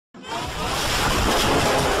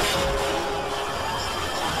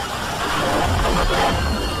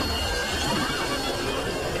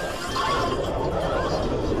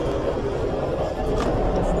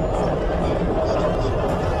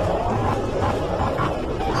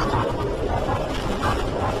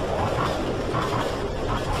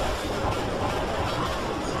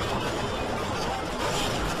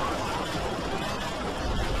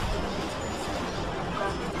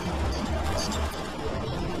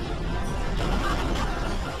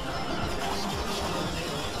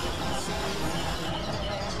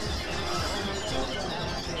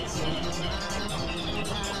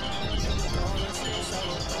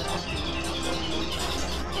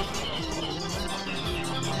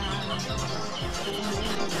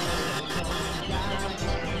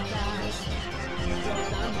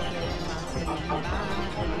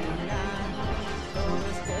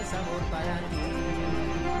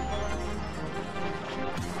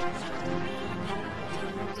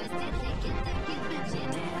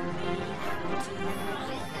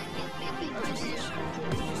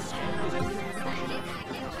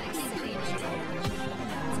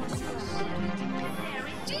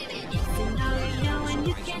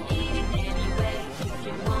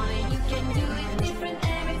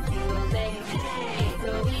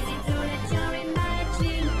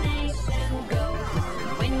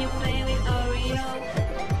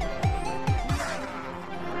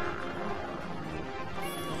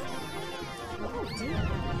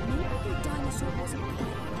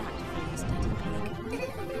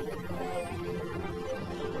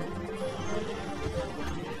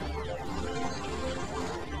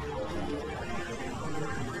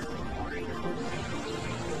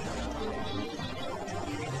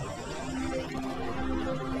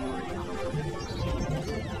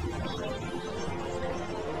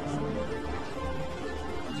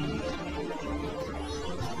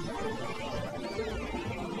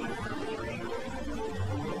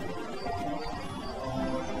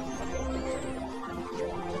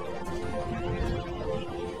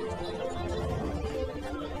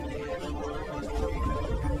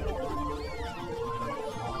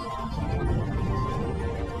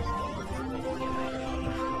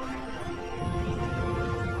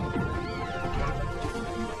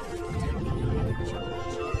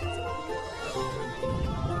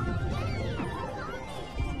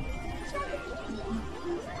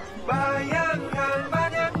Bayangkan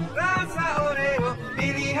banyak rasa Oreo,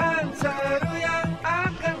 pilihan seru yang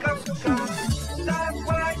akan kau suka. Dark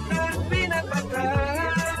white dan peanut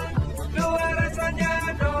butter, dua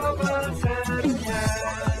rasanya double serunya.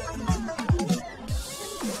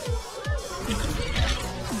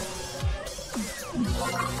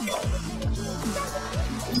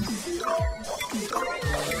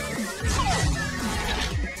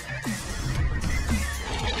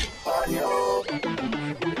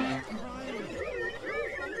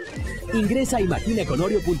 Ingresa a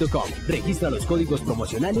imaginaconoreo.com, registra los códigos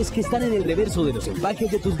promocionales que están en el reverso de los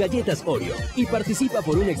empaques de tus galletas Oreo y participa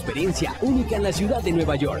por una experiencia única en la ciudad de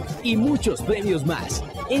Nueva York y muchos premios más.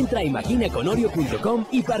 Entra a imaginaconoreo.com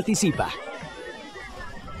y participa.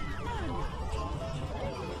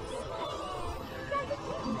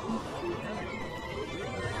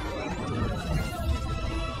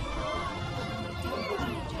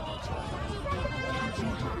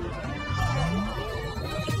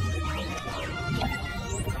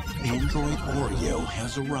 Android Oreo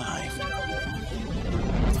has arrived.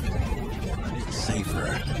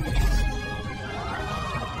 Safer.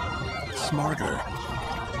 Smarter.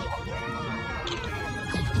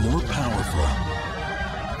 More powerful.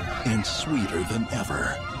 And sweeter than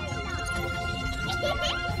ever.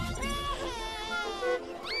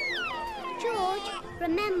 George,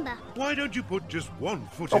 remember. Why don't you put just one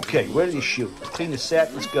foot in? Okay, ready to shoot. Clean the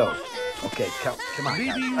set, let's go. Okay, come on.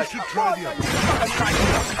 Maybe you should try the other.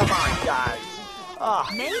 Come on, guys.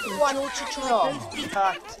 Maybe why don't you try?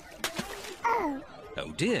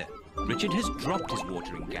 Oh dear, Richard has dropped his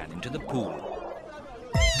watering can into the pool.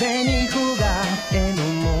 Ven y jugar en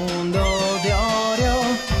un mundo de Oreo.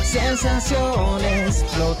 Sensaciones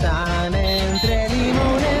flotan entre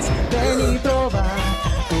limones. Ven y probar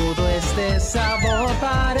todo este sabor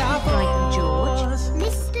para vos. George,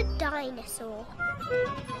 Mr. Dinosaur.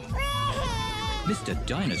 Mr.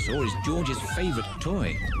 Dinosaur is George's favourite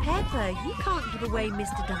toy. Peppa, you can't give away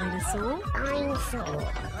Mr. Dinosaur. Dinosaur.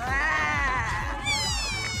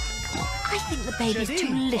 I think the baby's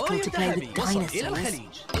too little to play with dinosaurs.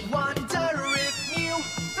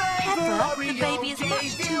 Peppa, the baby is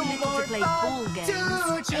much too little to play ball games. It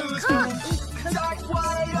can't eat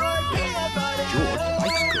George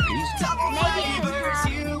likes cookies. Maybe it can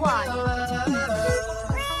have one.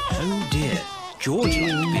 Oh dear, George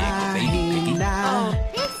looks big, baby piggy.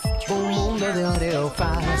 Un mundo de Oreo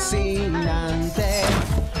fascinante,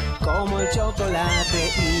 como el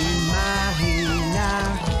chocolate. Imagina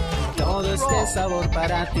todo este sabor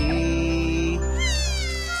para ti.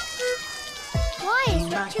 Why is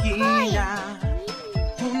Richard crying?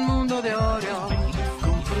 Un mundo de Oreo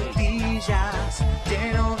con frutillas,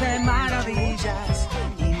 lleno de maravillas.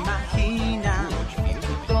 Imagina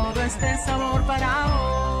todo este sabor para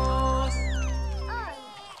vos.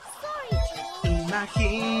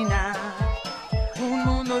 Imagina un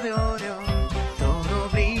mundo de Oreo, todo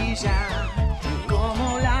brilla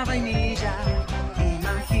como la vainilla.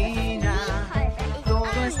 Imagina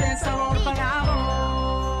todo este sabor para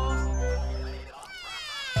vos.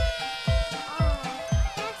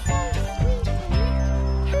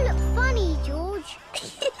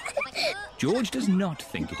 George does not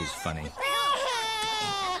think it is funny.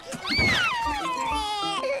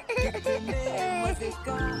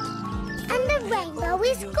 And the rainbow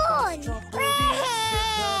is gone.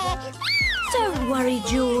 Don't worry,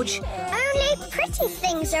 George. Only pretty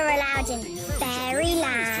things are allowed in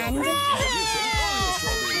fairyland.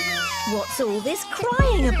 What's all this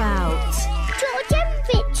crying about? George and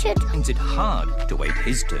Richard. Finds it hard to wait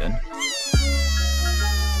his turn.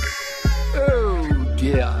 Oh,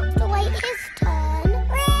 dear. To wait his turn.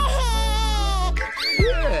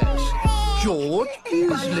 Yes, George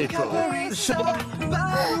is little. So...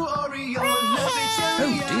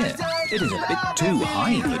 Oh dear, it is a bit too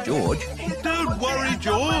high for George. Don't worry,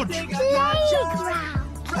 George. Playground.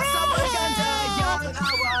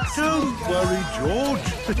 Don't worry, George.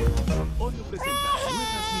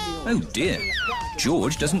 Oh dear,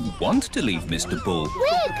 George doesn't want to leave Mr. Bull.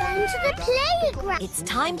 We're going to the playground. It's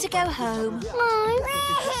time to go home.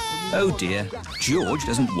 Oh dear, George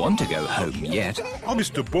doesn't want to go home yet. Oh,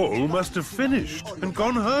 Mr. Bull must have finished and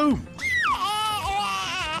gone home.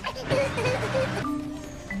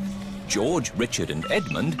 George, Richard and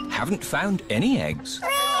Edmund haven't found any eggs.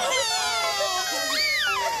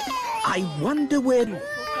 I wonder where...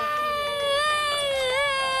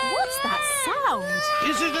 What's that sound?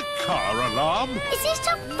 Is it a car alarm? Is it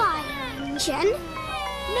a fire engine?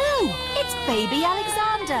 No, it's baby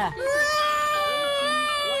Alexander.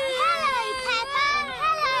 Hello, Peppa.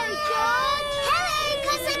 Hello, George. Hello,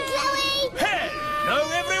 Cousin Chloe. Hello,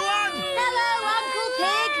 everyone. Hello, Uncle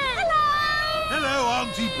Pig. Hello. Hello,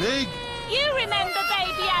 Auntie Pig. You remember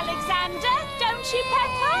baby Alexander, don't you,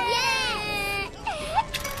 Peppa? Yes.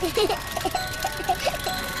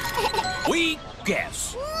 We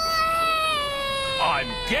guess. I'm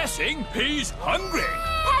guessing he's hungry.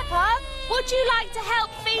 Peppa, would you like to help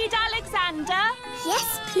feed Alexander?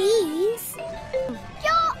 Yes, please.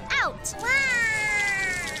 You're out.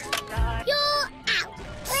 You're out.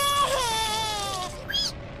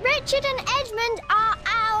 Richard and Edmund are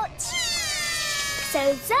out.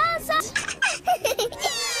 So Zaza...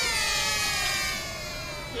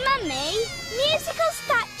 Mummy, musical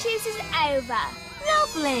statues is over.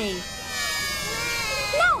 Lovely.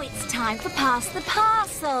 Now it's time for Pass the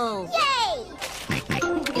Parcel. Yay! No,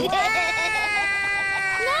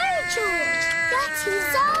 George. That is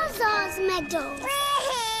Zaza's medal.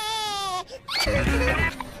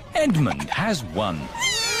 Edmund has won.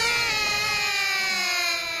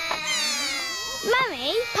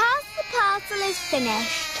 Mummy, Pass the Parcel is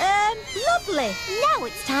finished. Lovely. Now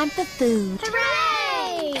it's time for food.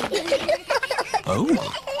 Hooray! Oh,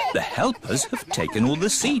 the helpers have taken all the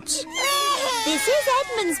seats. This is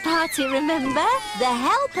Edmund's party, remember? The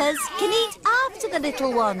helpers can eat after the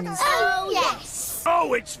little ones. Oh, yes.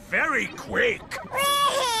 Oh, it's very quick.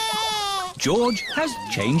 George has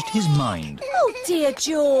changed his mind. Oh, dear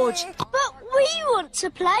George. But we want to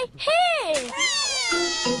play here.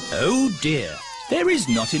 Oh dear, there is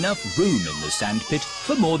not enough room in the sandpit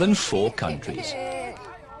for more than 4 countries.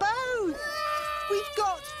 Both! We've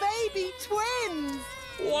got baby twins!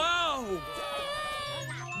 Wow!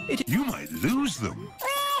 You might lose them.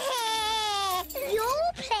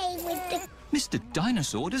 You'll play with the... Mr.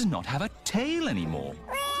 Dinosaur does not have a tail anymore.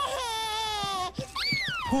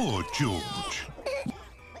 Poor George.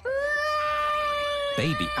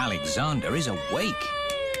 Baby Alexander is awake.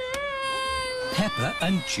 Peppa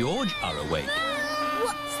and George are awake.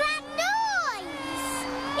 What's that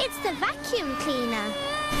noise? It's the vacuum cleaner.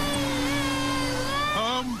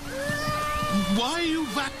 Why are you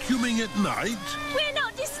vacuuming at night? We're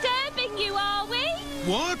not disturbing you, are we?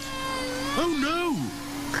 What? Oh, no.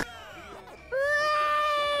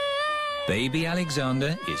 Baby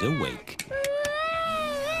Alexander is awake.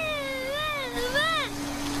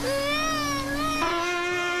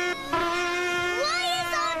 Why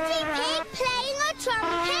is Auntie Pig playing a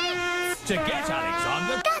trumpet? To get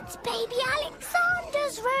Alexander... That's baby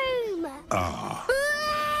Alexander's room. Ah.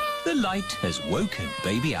 The light has woken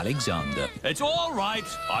baby Alexander. It's all right.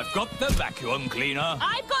 I've got the vacuum cleaner.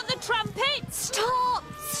 I've got the trumpet. Stop!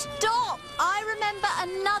 Stop! I remember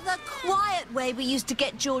another quiet way we used to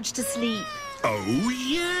get George to sleep. Oh,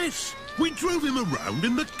 yes. We drove him around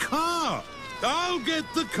in the car. I'll get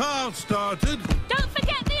the car started. Don't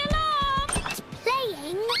forget the alarm. It's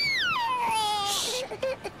playing. Shh.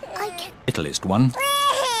 I can... Littlest one.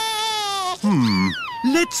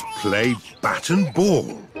 Let's play bat and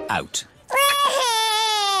ball. Out.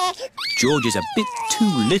 George is a bit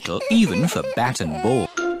too little even for bat and ball.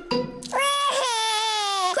 Grandpa!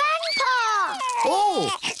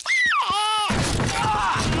 Oh!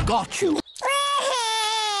 Got you.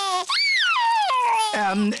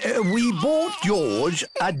 We bought George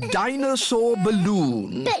a dinosaur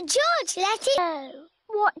balloon. But George let it go.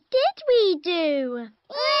 What did we do?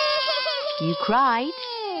 You cried.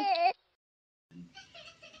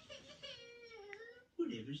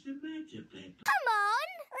 Whatever's the matter, Peppa? Come on.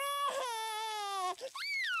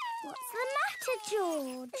 What's the matter,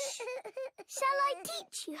 George? Shall I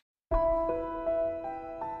teach you?